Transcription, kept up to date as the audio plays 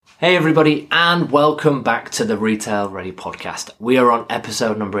Hey everybody, and welcome back to the Retail Ready podcast. We are on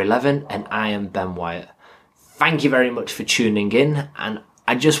episode number 11 and I am Ben Wyatt. Thank you very much for tuning in, and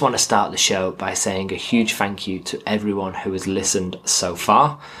I just want to start the show by saying a huge thank you to everyone who has listened so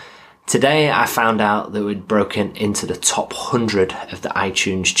far. Today I found out that we'd broken into the top 100 of the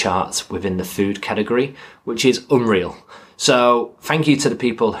iTunes charts within the food category, which is unreal. So thank you to the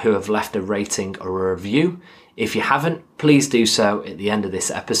people who have left a rating or a review. If you haven't, please do so at the end of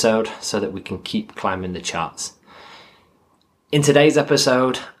this episode so that we can keep climbing the charts. In today's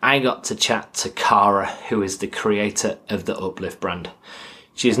episode, I got to chat to Cara, who is the creator of the Uplift brand.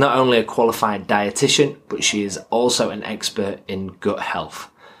 She is not only a qualified dietitian, but she is also an expert in gut health.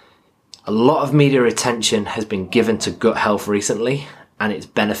 A lot of media attention has been given to gut health recently and its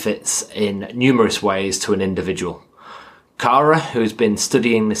benefits in numerous ways to an individual. Cara, who has been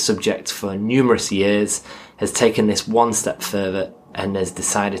studying this subject for numerous years, has taken this one step further and has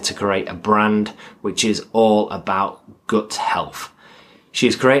decided to create a brand which is all about gut health. She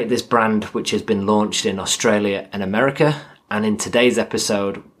has created this brand which has been launched in Australia and America, and in today's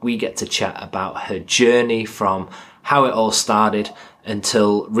episode we get to chat about her journey from how it all started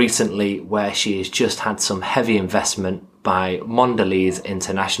until recently, where she has just had some heavy investment by Mondelez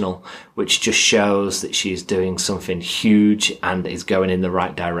International, which just shows that she is doing something huge and is going in the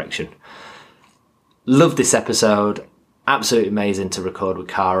right direction. Love this episode. Absolutely amazing to record with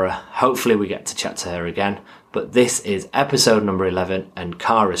Cara. Hopefully we get to chat to her again. But this is episode number 11 and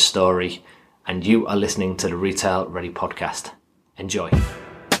Cara's story, and you are listening to the Retail Ready podcast. Enjoy.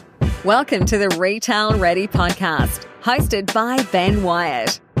 Welcome to the Retail Ready podcast, hosted by Ben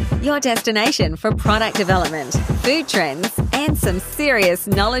Wyatt. Your destination for product development, food trends, and some serious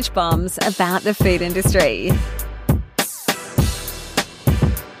knowledge bombs about the food industry.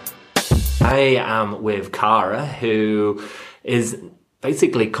 I am with Cara, who is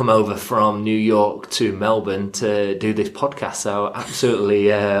basically come over from New York to Melbourne to do this podcast. So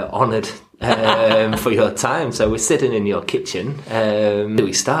absolutely honoured for your time. So we're sitting in your kitchen.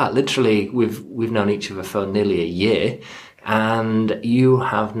 We start literally. We've known each other for nearly a year. And you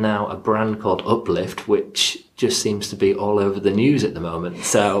have now a brand called Uplift, which just seems to be all over the news at the moment.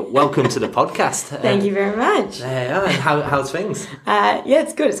 So welcome to the podcast. Thank you very much. How's things? Yeah,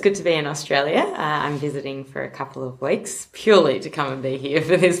 it's good. It's good to be in Australia. I'm visiting for a couple of weeks purely to come and be here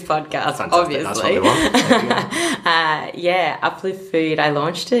for this podcast, Fantastic. obviously. That's what we want. Yeah, Uplift Food. I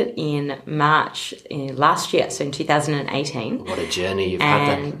launched it in March last year, so in 2018. What a journey you've had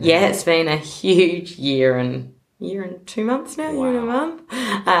then. Yeah, it's been a huge year and 2 months now, Wow. year and a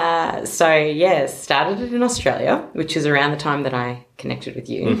month. Started it in Australia, which is around the time that I connected with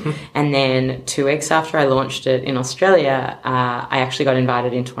you. Mm-hmm. And then 2 weeks after I launched it in Australia, I actually got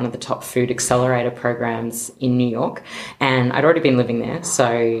invited into one of the top food accelerator programs in New York. And I'd already been living there,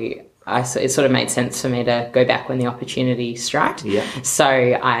 so it sort of made sense for me to go back when the opportunity struck. Yeah. So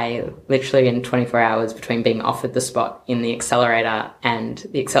I literally in 24 hours between being offered the spot in the accelerator and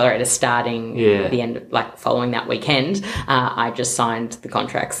the accelerator starting at the end, like following that weekend, I just signed the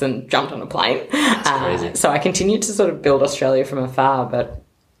contracts and jumped on a plane. That's crazy. So I continued to sort of build Australia from afar, but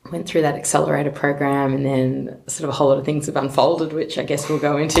went through that accelerator program, and then sort of a whole lot of things have unfolded, which I guess we'll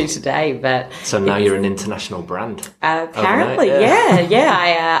go into today. But so now you're an international brand. Apparently,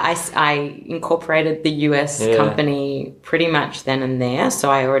 I incorporated the US company pretty much then and there. So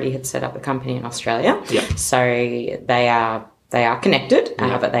I already had set up a company in Australia. Yeah. So they are connected,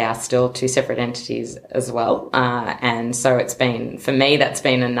 but they are still two separate entities as well. And so it's been, for me, that's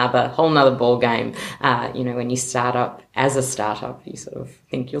been whole nother ball game. When you start up as a startup, you sort of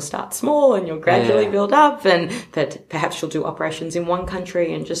think you'll start small and you'll gradually build up, and that perhaps you'll do operations in one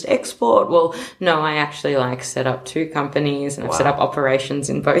country and just export. Well, no, I actually set up 2 companies, and I've set up operations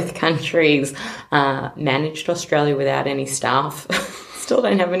in both countries, managed Australia without any staff. Still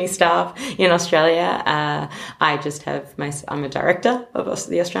don't have any staff in Australia. I just have I'm a director of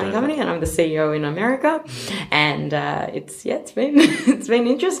the Australian company, and I'm the CEO in America. And it's been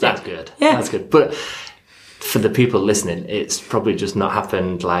interesting. That's good. Yeah. That's good. But for the people listening, it's probably just not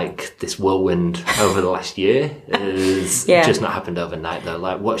happened like this whirlwind over the last year. It's just not happened overnight though.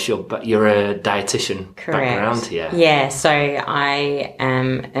 Like, you're a dietitian background? Yeah. So I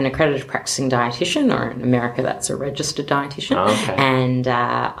am an accredited practicing dietitian, or in America that's a registered dietitian. Oh, okay. And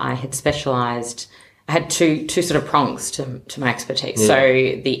I had specialised. I had two sort of prongs to my expertise. Yeah.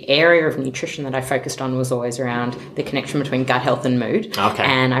 So the area of nutrition that I focused on was always around the connection between gut health and mood. Okay.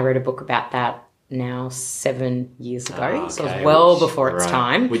 And I wrote a book about that now 7 years ago. Okay. So it was well before its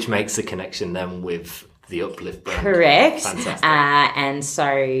time. Which makes the connection then with the Uplift brand. Correct.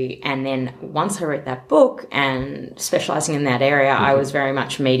 Fantastic. And then once I wrote that book and specializing in that area, I was very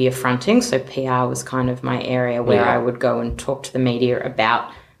much media fronting. So PR was kind of my area where I would go and talk to the media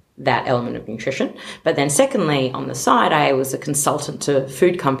about that element of nutrition. But then secondly, on the side, I was a consultant to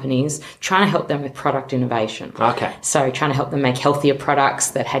food companies trying to help them with product innovation. Okay. So trying to help them make healthier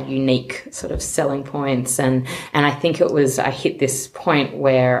products that had unique sort of selling points. And I think I hit this point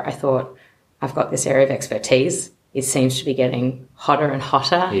where I thought, I've got this area of expertise. It seems to be getting hotter and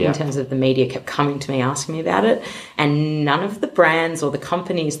hotter in terms of the media kept coming to me, asking me about it. And none of the brands or the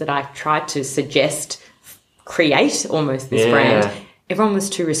companies that I tried to suggest create almost this brand, everyone was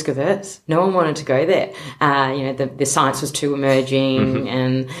too risk averse. No one wanted to go there. The science was too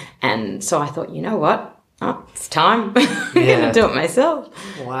emerging. And so I thought, you know what? Oh, it's time. I'm going to do it myself.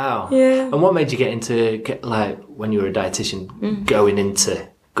 Wow. Yeah. And what made you get into, when you were a dietitian, going into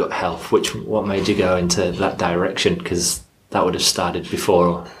gut health? What made you go into that direction? Because that would have started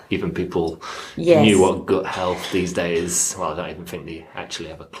before even people knew what gut health these days. Well, I don't even think they actually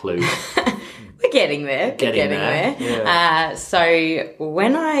have a clue. We're getting there. Getting there. Yeah. So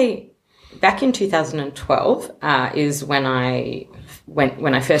back in 2012 is when I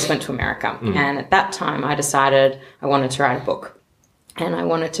first went to America. And at that time I decided I wanted to write a book. And I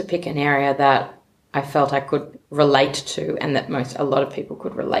wanted to pick an area that I felt I could relate to and that a lot of people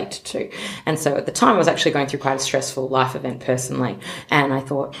could relate to. And so at the time I was actually going through quite a stressful life event personally. And I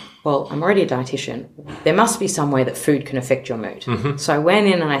thought, well, I'm already a dietitian. There must be some way that food can affect your mood. So I went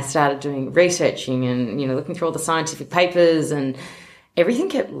in and I started doing researching and, looking through all the scientific papers, and everything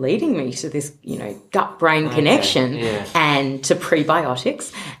kept leading me to this, gut-brain connection and to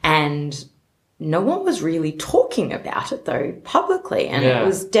prebiotics. And no one was really talking about it though publicly, and it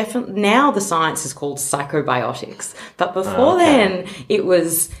was definitely, now the science is called psychobiotics, but before then it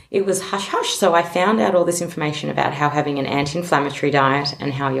was hush hush. So I found out all this information about how having an anti-inflammatory diet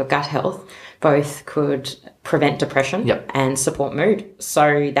and how your gut health both could prevent depression and support mood.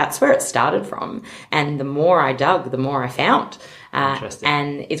 So that's where it started from, and the more I dug, the more I found.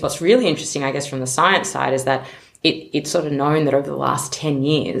 And it's what's really interesting, I guess, from the science side is that it's sort of known that over the last 10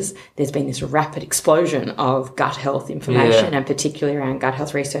 years, there's been this rapid explosion of gut health information, and particularly around gut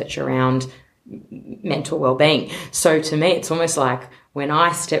health research around mental well-being. So to me, it's almost like when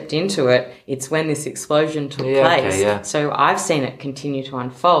I stepped into it, it's when this explosion took place. So I've seen it continue to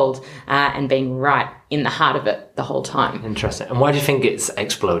unfold and being right in the heart of it the whole time. Interesting. And why do you think it's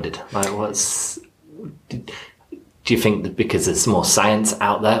exploded? Do you think that because there's more science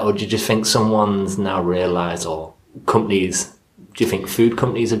out there, or do you just think someone's now realised, or companies, do you think food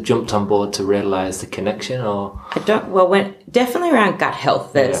companies have jumped on board to realise the connection, or? Definitely around gut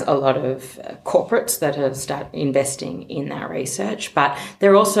health, there's a lot of corporates that have started investing in that research, but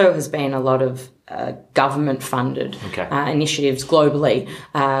there also has been a lot of government-funded initiatives globally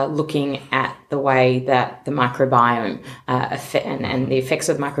looking at the way that the microbiome and the effects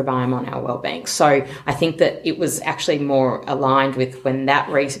of the microbiome on our well-being. So I think that it was actually more aligned with when that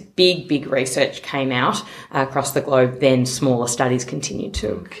big research came out across the globe, then smaller studies continued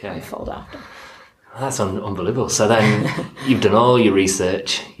to unfold after. That's unbelievable. So then you've done all your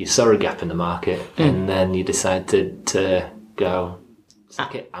research, you saw a gap in the market, and then you decided to go,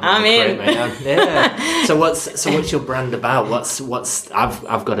 I'm in. So what's your brand about?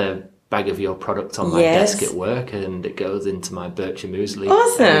 I've got a bag of your product on my desk at work, and it goes into my Bircher muesli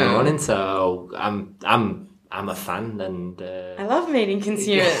every morning. So I'm a fan, and I love meeting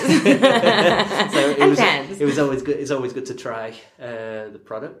consumers. So it was always good. It's always good to try the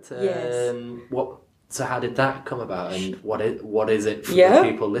product. So how did that come about, and what is it for the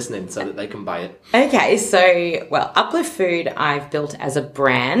people listening so that they can buy it? Okay, so Uplift Food I've built as a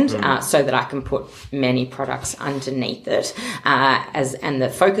brand so that I can put many products underneath it. And the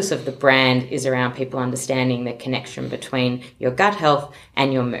focus of the brand is around people understanding the connection between your gut health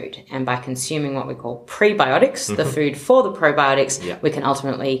and your mood. And by consuming what we call prebiotics, the food for the probiotics, we can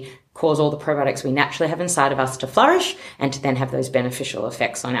ultimately cause all the probiotics we naturally have inside of us to flourish and to then have those beneficial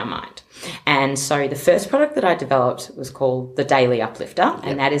effects on our mind. And so the first product that I developed was called the Daily Uplifter,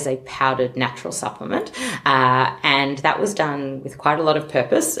 and that is a powdered natural supplement. And that was done with quite a lot of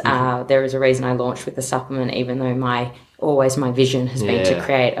purpose. There is a reason I launched with the supplement, even though my vision has been to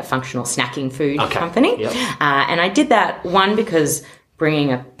create a functional snacking food company. And I did that, one, because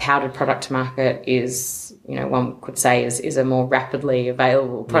bringing a powdered product to market is, one could say is a more rapidly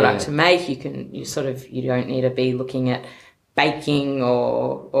available product to make. You don't need to be looking at baking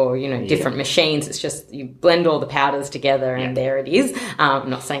or different machines. It's just you blend all the powders together and there it is. I'm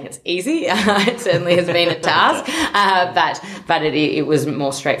not saying it's easy. It certainly has been a task, but it was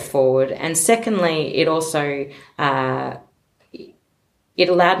more straightforward. And secondly, it also it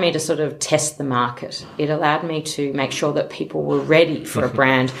allowed me to sort of test the market. It allowed me to make sure that people were ready for a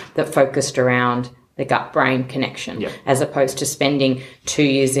brand that focused around the gut-brain connection, as opposed to spending 2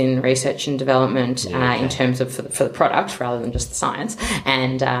 years in research and development in terms of for the product rather than just the science,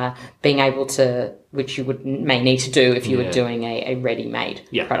 and being able to, which you may need to do if you were doing a ready-made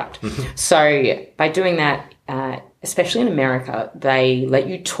product. So by doing that, especially in America, they let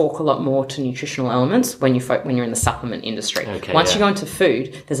you talk a lot more to nutritional elements when you're in the supplement industry. Once you go into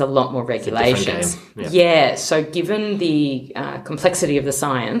food, there's a lot more regulations. So given the complexity of the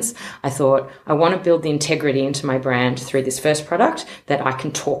science, I thought I want to build the integrity into my brand through this first product that I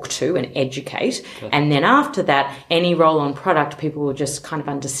can talk to and educate. And then after that, any roll-on product people will just kind of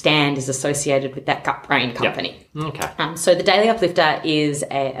understand is associated with that gut-brain company. So the Daily Uplifter is,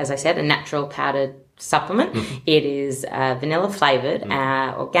 as I said, a natural powdered supplement. It is vanilla flavored,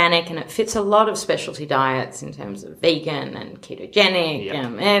 organic, and it fits a lot of specialty diets in terms of vegan and ketogenic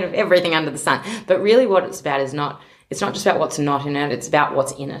and everything under the sun. But really what it's about is it's not just about what's not in it, it's about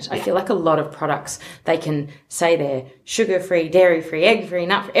what's in it. I feel like a lot of products, they can say they're sugar-free, dairy-free, egg-free,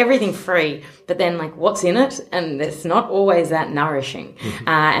 nut-free, everything free, but then like what's in it? And it's not always that nourishing.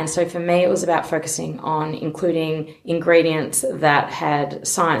 And so for me, it was about focusing on including ingredients that had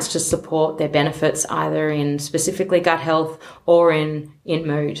science to support their benefits, either in specifically gut health or in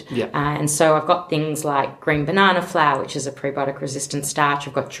mood. And so I've got things like green banana flour, which is a prebiotic resistant starch.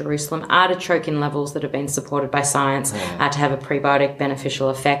 I've got Jerusalem artichoke in levels that have been supported by science to have a prebiotic beneficial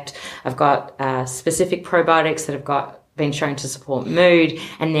effect. I've got specific probiotics that have been shown to support mood,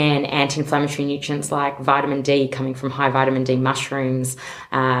 and then anti-inflammatory nutrients like vitamin D coming from high vitamin D mushrooms.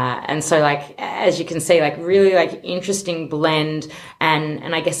 And so like, as you can see, like really like interesting blend.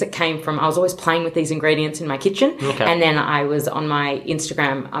 And I guess it came from, I was always playing with these ingredients in my kitchen. And then I was on my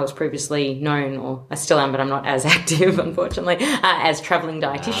Instagram, I was previously known, or I still am, but I'm not as active, unfortunately, as traveling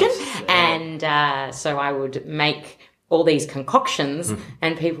dietitian. And so I would make all these concoctions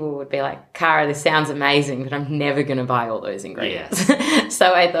and people would be like, Cara, this sounds amazing, but I'm never going to buy all those ingredients.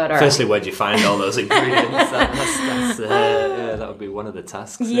 So I thought, all right. Firstly, where'd you find all those ingredients? That would be one of the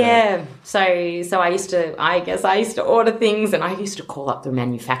tasks. So I used to order things, and I used to call up the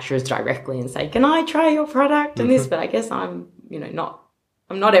manufacturers directly and say, can I try your product and this? But I guess I'm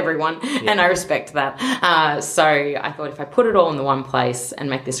not everyone, and I respect that. So I thought if I put it all in the one place and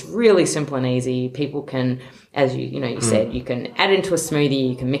make this really simple and easy, people can, as you said, you can add it into a smoothie,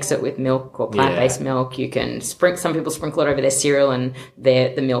 you can mix it with milk or plant-based milk, you can some people sprinkle it over their cereal and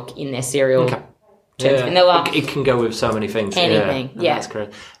the milk in their cereal. Turns vanilla. It can go with so many things. Anything, That's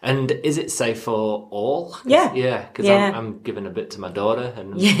correct. And is it safe for all? Because I'm giving a bit to my daughter,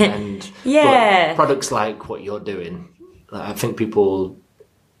 and but products like what you're doing, I think people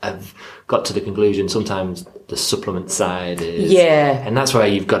have got to the conclusion sometimes the supplement side is... and that's where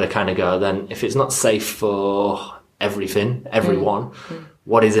you've got to kind of go, then, if it's not safe for everyone,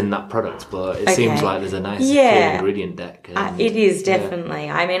 what is in that product? But it seems like there's a nice clear ingredient deck. It is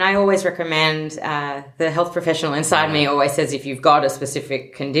definitely. I mean, I always recommend, the health professional inside me always says if you've got a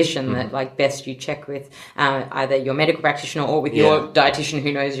specific condition that like best you check with either your medical practitioner or with your dietitian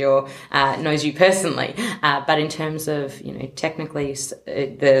who knows you personally. But in terms of, technically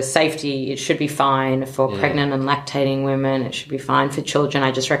the safety, it should be fine for pregnant and lactating women. It should be fine for children.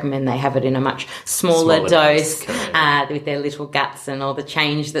 I just recommend they have it in a much smaller dose with their little guts and all the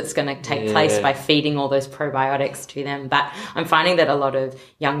change that's going to take place by feeding all those probiotics to them. But I'm finding that a lot of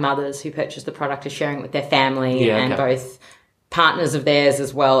young mothers who purchase the product are sharing it with their family, and both partners of theirs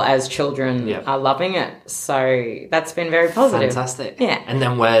as well as children are loving it. So that's been very positive. Fantastic. Yeah. And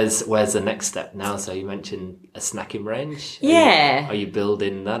then where's the next step now? So you mentioned a snacking range. Are you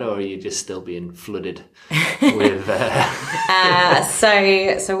building that, or are you just still being flooded with...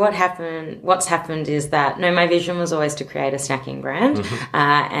 So what's happened is that, my vision was always to create a snacking brand.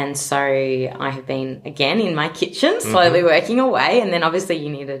 And so I have been, again, in my kitchen, slowly working away. And then obviously you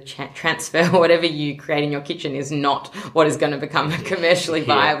need to transfer whatever you create in your kitchen is not what is going to become a commercially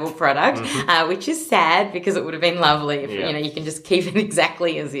viable product, which is sad because it would have been lovely if you can just keep it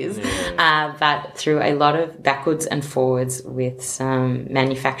exactly as is. But through a lot of backwards and forwards with some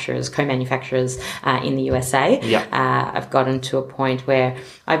co-manufacturers in the USA, I've gotten to a point where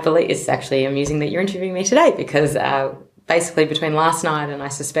I believe it's actually amusing that you're interviewing me today, because basically between last night and I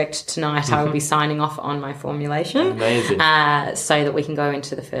suspect tonight I will be signing off on my formulation. Amazing. So that we can go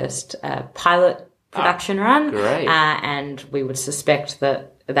into the first pilot production run. Great. And we would suspect that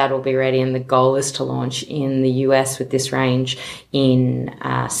that'll be ready, and the goal is to launch in the US with this range in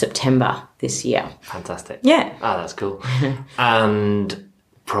September this year. Fantastic. Yeah. That's cool. And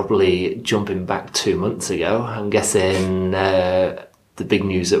probably jumping back 2 months ago, I'm guessing the big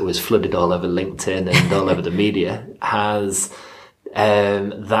news that was flooded all over LinkedIn and all over the media has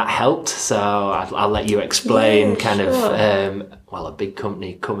that helped. So I'll let you explain a big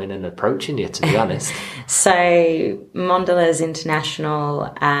company coming and approaching you, to be honest. So Mondelez International,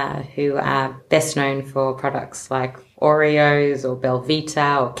 who are best known for products like Oreos or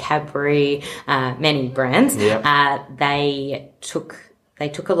Belvita or Cadbury, many brands, they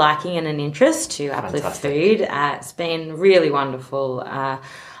took a liking and an interest to Uplift Food. It's been really wonderful.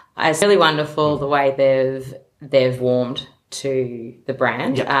 It's really wonderful the way they've warmed to the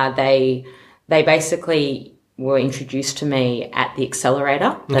brand. Yep. They basically were introduced to me at the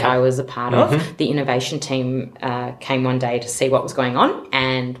accelerator that I was a part of. The innovation team came one day to see what was going on,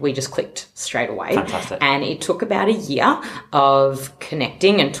 and we just clicked straight away. Fantastic. And it took about a year of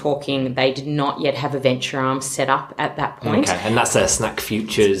connecting and talking. They did not yet have a venture arm set up at that point. Okay, and that's their Snack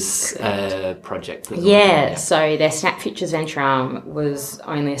Futures project. So their Snack Futures venture arm was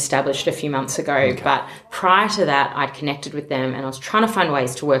only established a few months ago, but prior to that, I'd connected with them and I was trying to find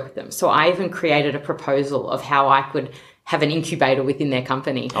ways to work with them. So I even created a proposal of how I could have an incubator within their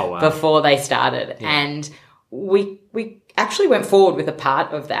company before they started. Yeah. And we actually went forward with a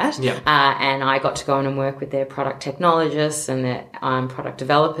part of that. Yep. And I got to go in and work with their product technologists and their product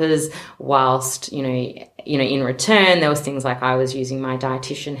developers, whilst, in return, there was things like I was using my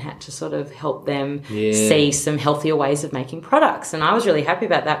dietitian hat to sort of help them see some healthier ways of making products. And I was really happy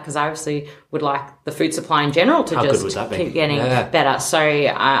about that because I obviously would like the food supply in general to just keep getting better. So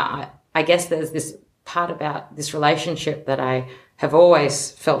I guess there's this part about this relationship that I have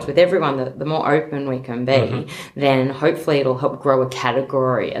always felt with everyone, that the more open we can be, then hopefully it'll help grow a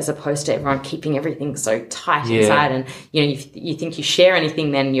category, as opposed to everyone keeping everything so tight inside. And, if you think you share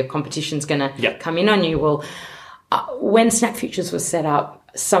anything, then your competition's going to come in on you. Well, when Snack Futures was set up,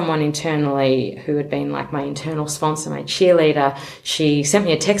 someone internally who had been like my internal sponsor, my cheerleader, she sent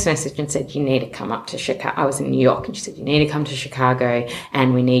me a text message and said, you need to come up to Chicago. I was in New York, and she said, you need to come to Chicago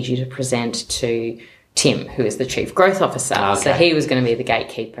and we need you to present to Tim, who is the Chief Growth Officer. Okay. So he was going to be the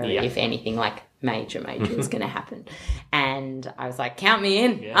gatekeeper if anything like major was going to happen. And I was like, count me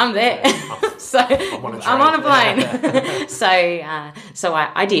in. Yeah. I'm there. So I'm on a plane. So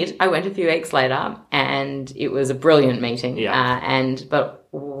I did. I went a few weeks later, and it was a brilliant meeting. Yeah. But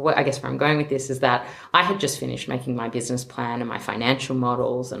I guess where I'm going with this is that I had just finished making my business plan and my financial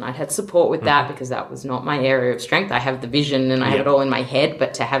models, and I'd had support with that because that was not my area of strength. I have the vision and I have it all in my head,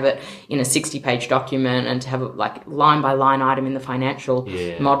 but to have it in a 60-page document and to have it like line by line item in the financial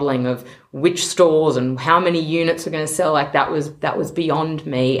modeling of which stores and how many units are going to sell, like that was beyond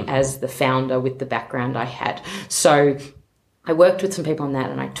me as the founder with the background I had. So I worked with some people on that,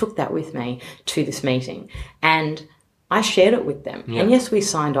 and I took that with me to this meeting, and I shared it with them. Yeah. And yes, we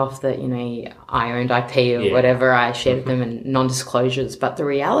signed off that, I owned IP or whatever. I shared with them and non-disclosures. But the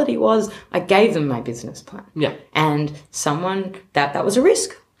reality was I gave them my business plan. Yeah. And that was a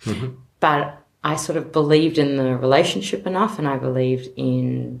risk. Mm-hmm. But I sort of believed in the relationship enough, and I believed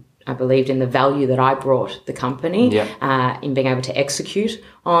in the value that I brought the company in being able to execute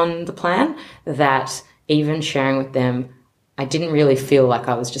on the plan, that even sharing with them, I didn't really feel like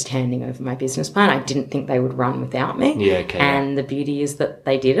I was just handing over my business plan. I didn't think they would run without me. Yeah, okay. And the beauty is that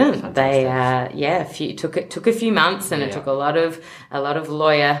they didn't. Fantastic. They, took a few months, and it took a lot of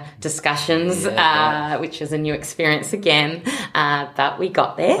lawyer discussions, which is a new experience again. But we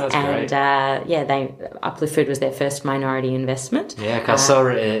got there. That's great. Uplift Food was their first minority investment. Yeah, I saw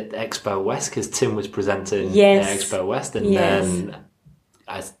it at Expo West because Tim was presenting at Expo West, and then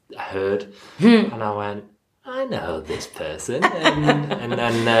I heard, and I went, I know this person, and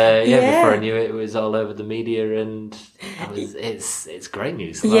then before I knew it, it was all over the media, and it's great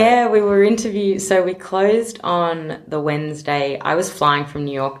news. We were interviewed. So we closed on the Wednesday. I was flying from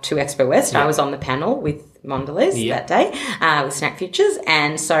New York to Expo West. I was on the panel with Mondelez that day with Snack Futures,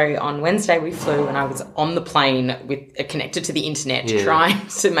 and so on Wednesday we flew, and I was on the plane connected to the internet trying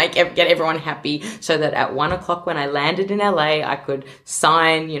to get everyone happy, so that at 1:00 when I landed in LA I could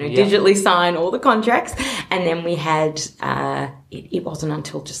sign, digitally sign all the contracts. And then we had it wasn't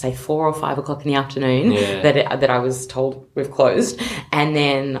until just say 4 or 5 o'clock in the afternoon that I was told we've closed, and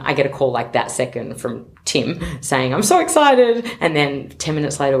then I get a call like that second from Tim saying I'm so excited, and then 10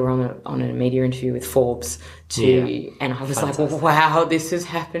 minutes later we're on a media interview with Forbes and I was like, wow, this is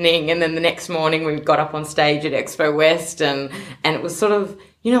happening. And then the next morning we got up on stage at Expo West, and it was sort of,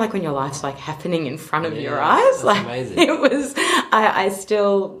 you know, like when your life's like happening in front of your Yeah, eyes. that's Like amazing. it was,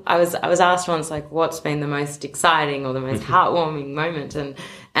 I was asked once, like, what's been the most exciting or the most heartwarming moment? And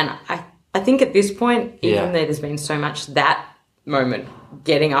I think at this point, even Yeah. though there's been so much that moment,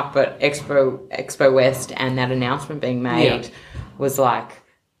 getting up at Expo West and that announcement being made was like,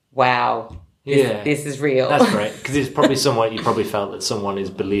 wow, this is real. That's great, because it's probably somewhat, you probably felt that someone is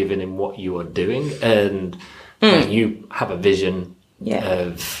believing in what you are doing, and you have a vision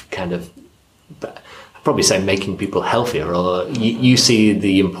of kind of, I'd probably say, making people healthier, or you see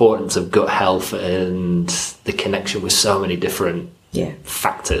the importance of gut health and the connection with so many different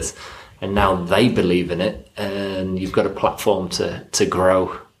factors, and now they believe in it, and you've got a platform to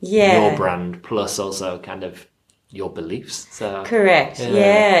grow your brand, plus also kind of your beliefs. So correct.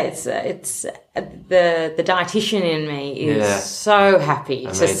 It's the dietitian in me is so happy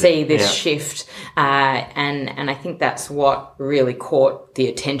to see this shift, and I think that's what really caught the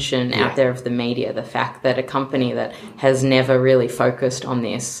attention out there of the media. The fact that a company that has never really focused on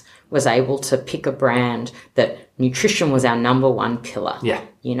this was able to pick a brand that nutrition was our number one pillar.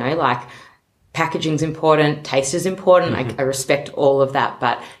 You know, like, packaging's important, taste is important. I respect all of that.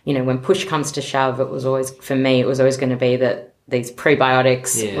 But, you know, when push comes to shove, it was always going to be that these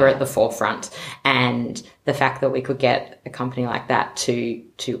prebiotics were at the forefront. And the fact that we could get a company like that to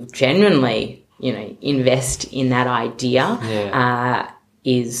genuinely, you know, invest in that idea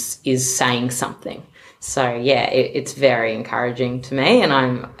is saying something. So, it's very encouraging to me,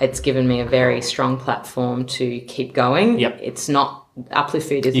 and it's given me a very strong platform to keep going. It's not, Uplift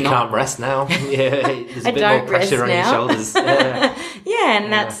Food is you not... You can't rest now. There's a bit don't more pressure on your shoulders.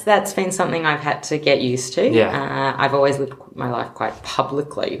 And that's been something I've had to get used to. I've always lived my life quite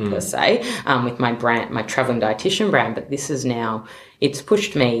publicly, per se, with my brand, my traveling dietitian brand, but this is now, it's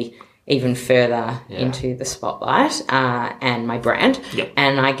pushed me even further into the spotlight, and my brand.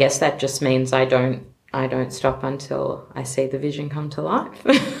 And I guess that just means I don't stop until I see the vision come to life.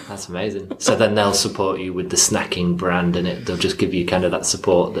 That's amazing. So then they'll support you with the snacking brand, and they'll just give you kind of that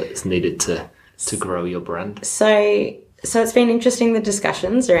support that's needed to grow your brand. So it's been interesting, the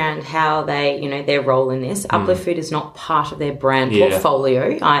discussions around how they, you know, their role in this. Uplift Food is not part of their brand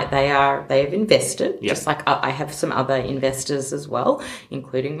portfolio. They have invested, just like I have some other investors as well,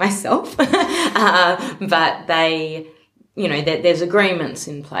 including myself. But they, you know, there's agreements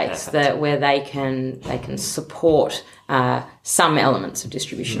in place where they can support some elements of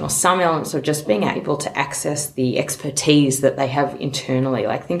distribution or some elements of just being able to access the expertise that they have internally.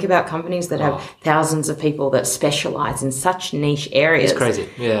 Like, think about companies that have thousands of people that specialize in such niche areas. It's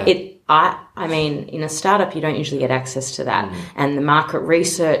crazy. I mean, in a startup, you don't usually get access to that. And the market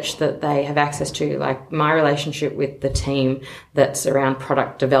research that they have access to, like my relationship with the team that's around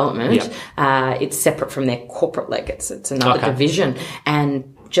product development, it's separate from their corporate leg. It's another division.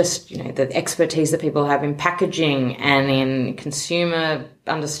 And just, you know, the expertise that people have in packaging and in consumer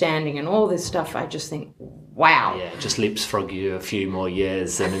understanding and all this stuff, I just think, wow. Yeah, just leapfrog you a few more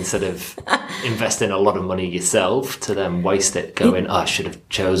years, and instead of investing a lot of money yourself to then waste it going, I should have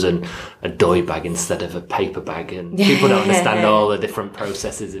chosen a dye bag instead of a paper bag. And people don't understand all the different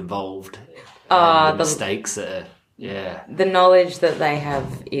processes involved, and the mistakes that are, the knowledge that they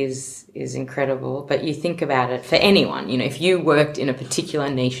have is incredible. But you think about it, for anyone, you know, if you worked in a particular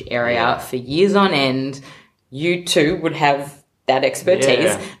niche area for years on end, you too would have that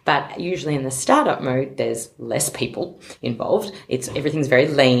expertise, but usually in the startup mode, there's less people involved. Everything's very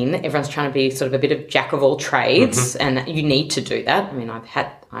lean. Everyone's trying to be sort of a bit of jack of all trades, and you need to do that. I mean,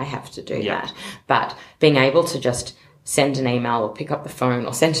 I have to do that, but being able to just send an email or pick up the phone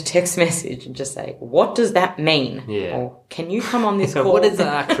or send a text message and just say, what does that mean? Or can you come on this call? What does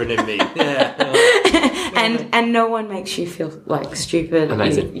that acronym mean? And no one makes you feel like stupid.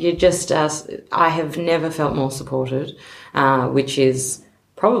 Amazing. You just, I have never felt more supported, which is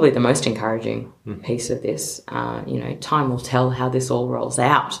probably the most encouraging piece of this. You know, time will tell how this all rolls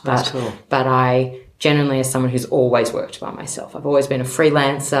out. That's cool. But I generally, as someone who's always worked by myself, I've always been a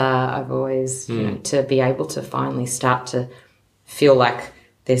freelancer. I've always, you know, to be able to finally start to feel like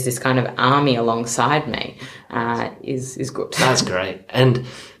there's this kind of army alongside me is good. That's great. And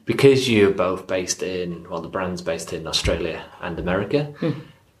because you're both based in, well, the brand's based in Australia and America,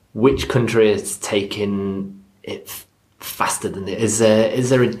 which country is taking it faster than the Is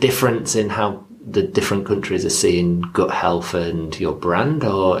there a difference in how the different countries are seeing gut health and your brand,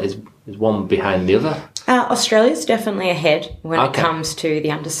 or is one behind the other? Australia's definitely ahead when it comes to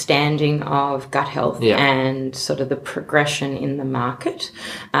the understanding of gut health and sort of the progression in the market.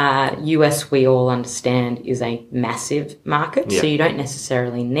 US, we all understand, is a massive market, so you don't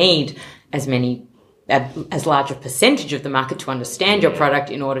necessarily need as many as large a percentage of the market to understand your product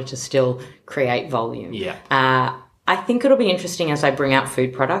in order to still create volume. I think it'll be interesting as I bring out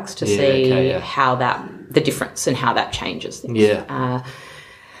food products to see how the difference and how that changes things.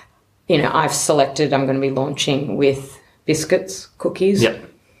 I've selected, I'm going to be launching with biscuits, cookies.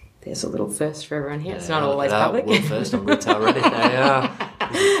 There's a little first for everyone here. It's not always public. World first on Retail Ready.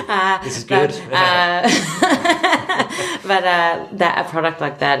 This is good. But that a product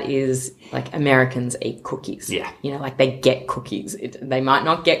like that is like Americans eat cookies. Like they get cookies. They might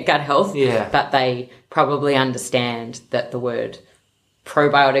not get gut health, but they probably understand that the word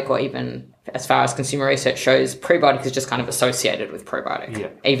probiotic, or even as far as consumer research shows, prebiotic is just kind of associated with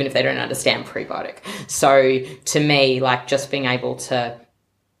probiotic, even if they don't understand prebiotic. So to me, like just being able to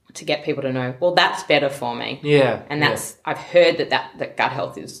get people to know, well, that's better for me. And that's I've heard that gut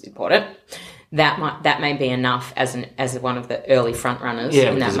health is important. That may be enough as one of the early front runners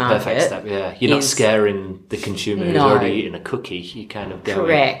in that market. A perfect step. You're not scaring the consumer who's already eating a cookie. You kind of go,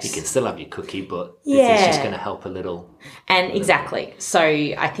 correct. You can still have your cookie, but it's just going to help a little. And exactly. So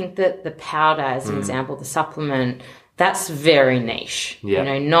I think that the powder, as an example, the supplement, that's very niche.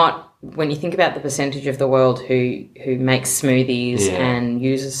 Not when you think about the percentage of the world who makes smoothies and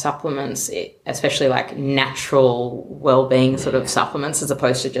uses supplements, especially like natural well-being sort of supplements, as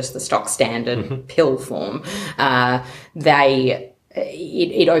opposed to just the stock standard pill form,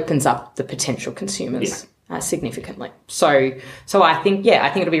 it opens up the potential consumers significantly. So I think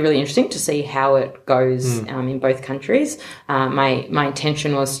it'll be really interesting to see how it goes in both countries. My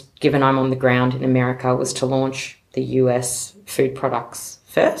intention was, given I'm on the ground in America, was to launch the US food products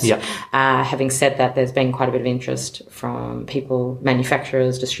first. Having said that, there's been quite a bit of interest from people,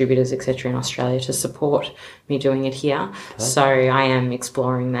 manufacturers, distributors, etc. in Australia to support me doing it here. Okay. So I am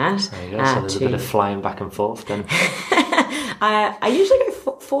exploring that. There you go. So there's a bit of flying back and forth then. I usually go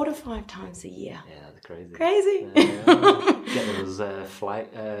 4 to 5 times a year. Yeah, that's crazy. Crazy. Get those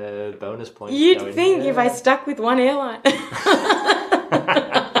flight bonus points. You'd going. think if I stuck with one airline.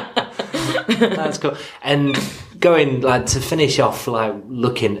 That's cool. And going to finish off,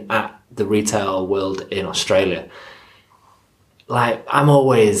 looking at the retail world in Australia, I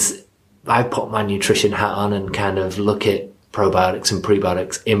put my nutrition hat on and kind of look at probiotics and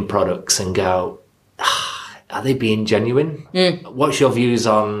prebiotics in products and go, are they being genuine? What's your views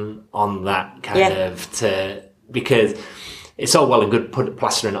on that kind of because it's all well and good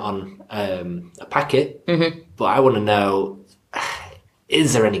plastering it on a packet, but I want to know,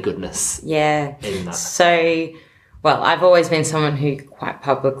 is there any goodness in that? So, well, I've always been someone who quite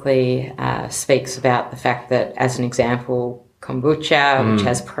publicly speaks about the fact that, as an example, kombucha, which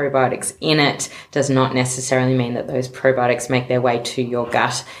has probiotics in it, does not necessarily mean that those probiotics make their way to your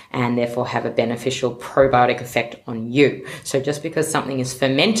gut and therefore have a beneficial probiotic effect on you. So just because something is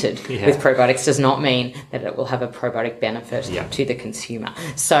fermented with probiotics does not mean that it will have a probiotic benefit to the consumer.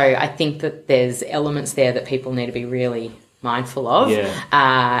 So I think that there's elements there that people need to be really mindful of,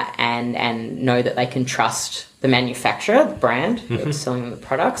 and know that they can trust the manufacturer, the brand that's selling them the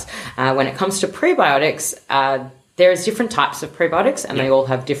products. When it comes to prebiotics, there's different types of probiotics, and they all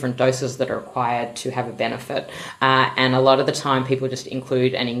have different doses that are required to have a benefit. And a lot of the time people just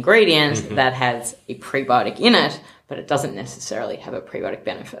include an ingredient that has a prebiotic in it, but it doesn't necessarily have a prebiotic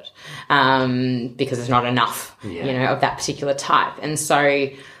benefit because there's not enough, of that particular type. And so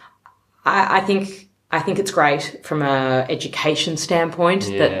I think it's great from a education standpoint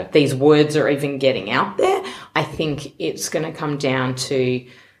that these words are even getting out there. I think it's going to come down to,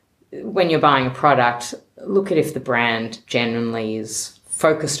 when you're buying a product, look at if the brand genuinely is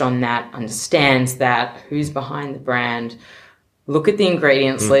focused on that, understands that, who's behind the brand. Look at the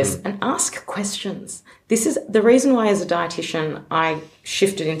ingredients list and ask questions. This is the reason why, as a dietitian, I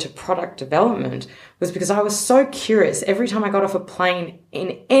shifted into product development, was because I was so curious. Every time I got off a plane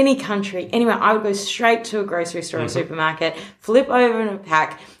in any country, anywhere, I would go straight to a grocery store or supermarket, flip over in a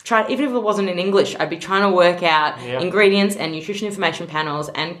pack, try, even if it wasn't in English, I'd be trying to work out ingredients and nutrition information panels,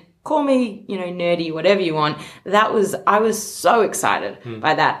 and call me, nerdy, whatever you want. I was so excited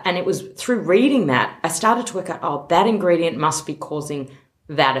by that. And it was through reading that, I started to work out, that ingredient must be causing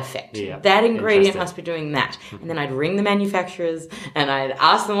that effect. That ingredient must be doing that. And then I'd ring the manufacturers and I'd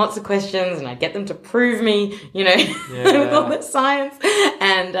ask them lots of questions and I'd get them to prove me, with all the science.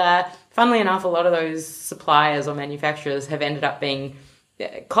 And funnily enough, a lot of those suppliers or manufacturers have ended up being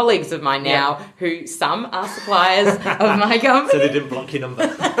colleagues of mine now, who some are suppliers of my company. So they didn't block your number.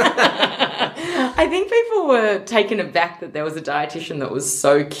 I think people were taken aback that there was a dietitian that was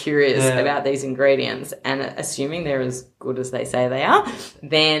so curious about these ingredients, and assuming they're as good as they say they are,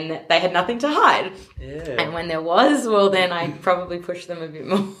 then they had nothing to hide. And when there was, well, then I probably pushed them a bit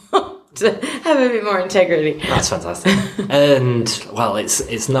more. to have a bit more integrity. That's fantastic. And well,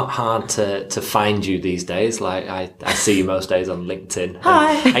 it's not hard to find you these days. Like I see you most days on LinkedIn.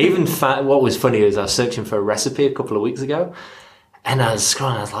 Hi. I even found, what was funny is I was searching for a recipe a couple of weeks ago, and I was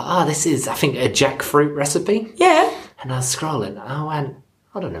scrolling. I was like, oh, this is, I think, a jackfruit recipe. Yeah. And I was scrolling. I went,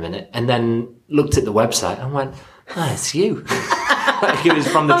 hold on a minute, and then looked at the website and went, oh, it's you. Like it was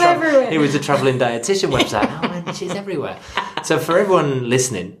from the it was a traveling dietitian website. I went, she's everywhere. So for everyone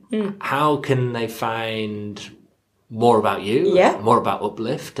listening, how can they find more about you? Yeah. More about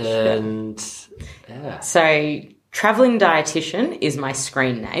Uplift and So Traveling Dietitian is my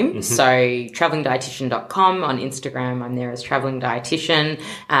screen name. So travelingdietitian.com. On Instagram, I'm there as Traveling Dietitian.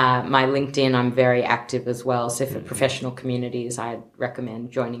 My LinkedIn, I'm very active as well. So for professional communities, I'd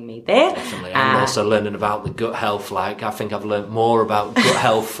recommend joining me there. Definitely. And also learning about the gut health. Like I think I've learned more about gut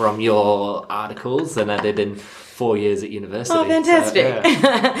health from your articles than I did in 4 years at university. Oh, fantastic. So,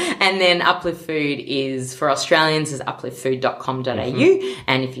 yeah. And then Uplift Food is, for Australians, is upliftfood.com.au.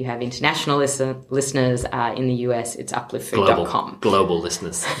 And if you have international listeners in the US, it's upliftfood.com. Global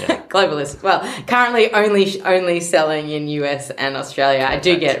listeners. Yeah. Global listeners. Well, currently only selling in US and Australia. I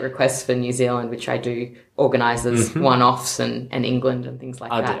do get requests for New Zealand, which I do organise as one-offs and England and things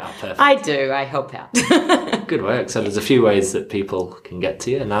like that. Perfect. I do. I help out. Good work. So there's a few ways that people can get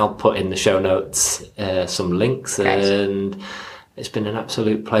to you, and I'll put in the show notes some links. Great. And it's been an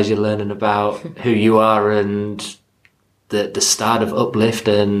absolute pleasure learning about who you are and the start of Uplift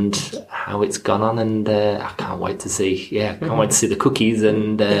and how it's gone on. And I can't wait to see. Yeah, can't wait to see the cookies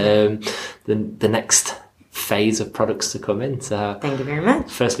and the next phase of products to come in. So Thank you very much.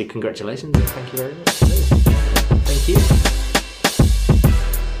 firstly, congratulations and thank you very much. Thank you.